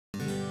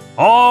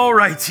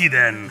Alrighty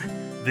then.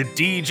 The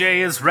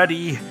DJ is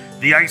ready,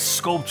 the ice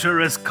sculpture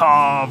is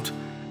carved,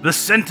 the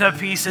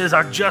centerpieces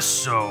are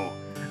just so,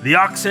 the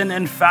oxen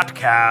and fat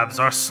calves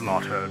are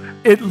slaughtered.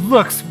 It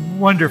looks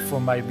wonderful,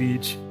 my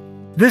liege.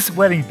 This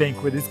wedding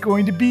banquet is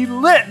going to be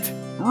lit.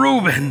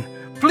 Reuben,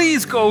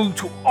 please go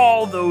to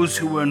all those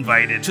who were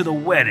invited to the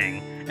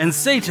wedding and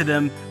say to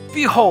them,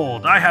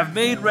 "Behold, I have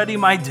made ready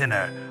my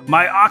dinner.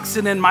 My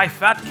oxen and my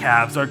fat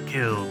calves are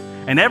killed,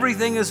 and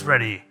everything is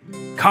ready.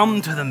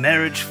 Come to the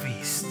marriage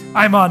feast."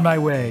 I'm on my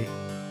way.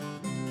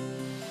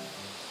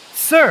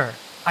 Sir,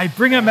 I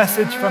bring a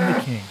message from the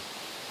king.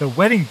 The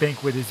wedding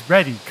banquet is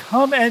ready.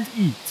 Come and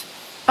eat.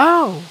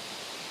 Oh,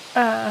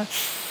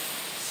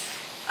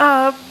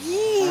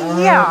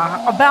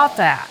 yeah, about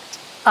that.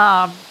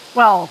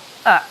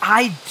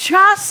 I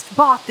just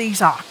bought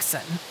these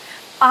oxen.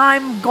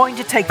 I'm going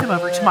to take them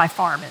over to my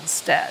farm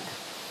instead.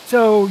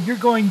 So you're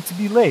going to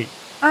be late.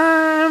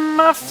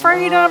 I'm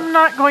afraid I'm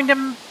not going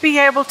to be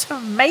able to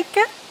make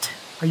it.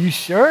 Are you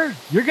sure?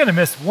 You're going to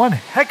miss one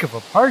heck of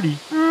a party.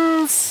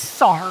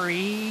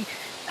 Sorry.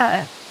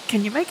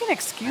 Can you make an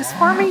excuse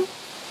for me?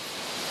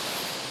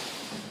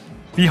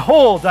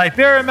 Behold, I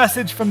bear a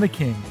message from the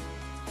king.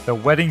 The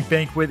wedding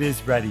banquet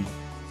is ready.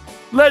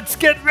 Let's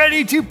get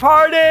ready to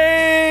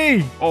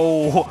party!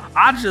 Oh,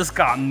 I just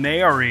got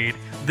married,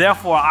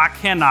 therefore I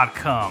cannot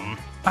come.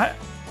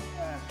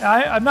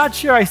 I'm not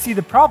sure I see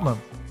the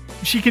problem.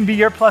 She can be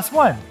your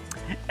 +1.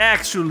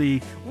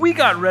 Actually, we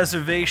got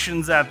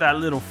reservations at that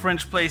little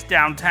French place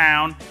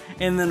downtown,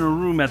 and then a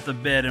room at the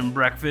bed and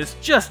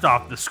breakfast just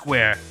off the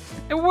square.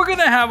 And we're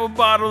gonna have a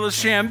bottle of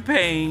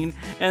champagne,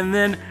 and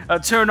then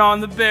turn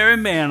on the Barry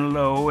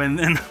Manilow, and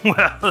then,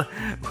 well,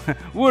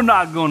 we're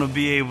not gonna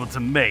be able to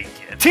make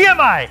it.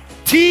 TMI!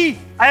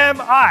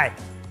 TMI!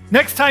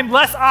 Next time,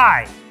 less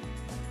I.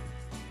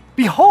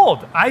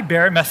 Behold, I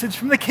bear a message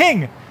from the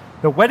king.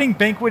 The wedding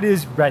banquet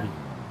is ready.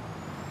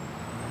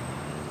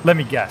 Let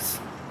me guess.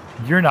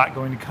 You're not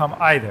going to come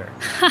either.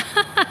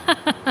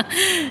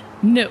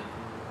 No.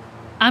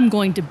 I'm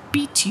going to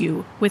beat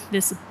you with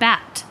this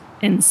bat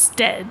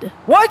instead.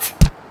 What?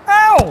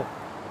 Ow!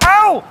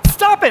 Ow!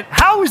 Stop it!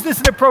 How is this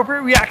an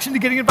appropriate reaction to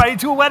getting invited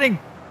to a wedding?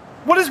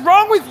 What is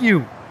wrong with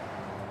you?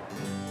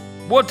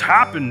 What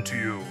happened to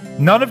you?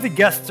 None of the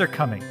guests are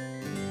coming.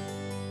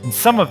 And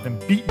some of them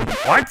beat me.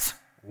 What?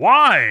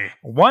 Why?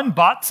 One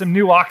bought some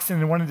new oxen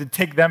and wanted to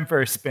take them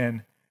for a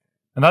spin.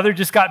 Another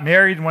just got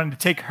married and wanted to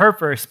take her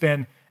for a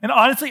spin. And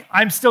honestly,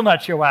 I'm still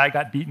not sure why I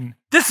got beaten.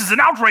 This is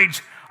an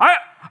outrage!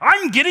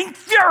 I'm getting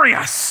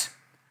furious!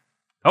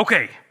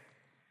 Okay,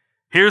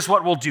 here's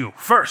what we'll do.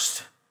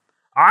 First,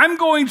 I'm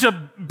going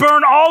to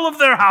burn all of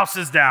their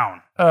houses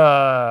down.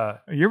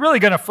 You're really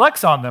gonna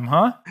flex on them,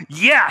 huh?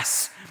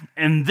 Yes!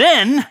 And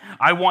then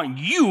I want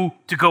you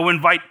to go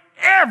invite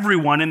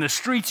everyone in the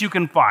streets you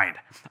can find.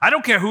 I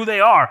don't care who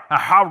they are or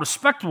how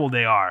respectable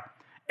they are.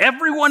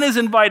 Everyone is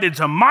invited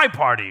to my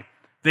party.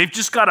 They've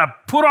just got to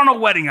put on a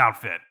wedding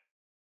outfit.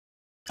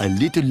 A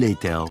little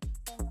later.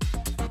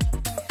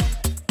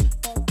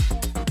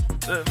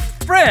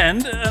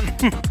 Friend,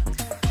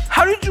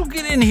 how did you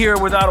get in here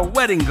without a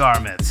wedding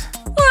garment?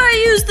 Well,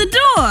 I used the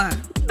door.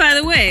 By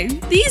the way,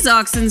 these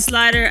oxen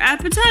slider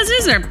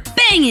appetizers are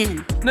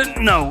banging.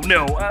 No.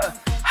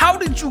 How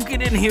did you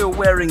get in here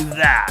wearing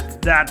that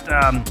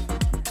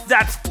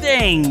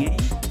thing?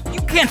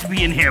 You can't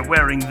be in here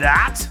wearing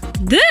that.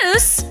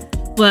 This?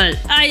 Well,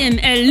 I am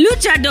El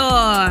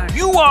Luchador.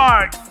 You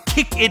are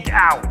kick it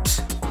out.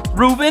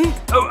 Reuben?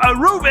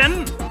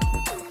 Reuben?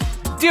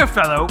 Dear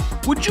fellow,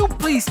 would you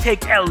please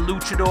take El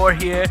Luchador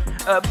here,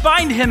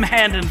 bind him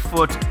hand and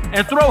foot,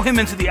 and throw him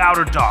into the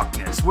outer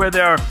darkness, where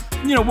there,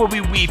 will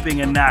be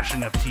weeping and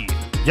gnashing of teeth.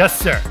 Yes,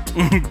 sir.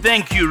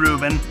 Thank you,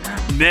 Reuben.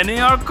 Many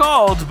are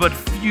called, but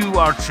few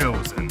are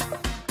chosen.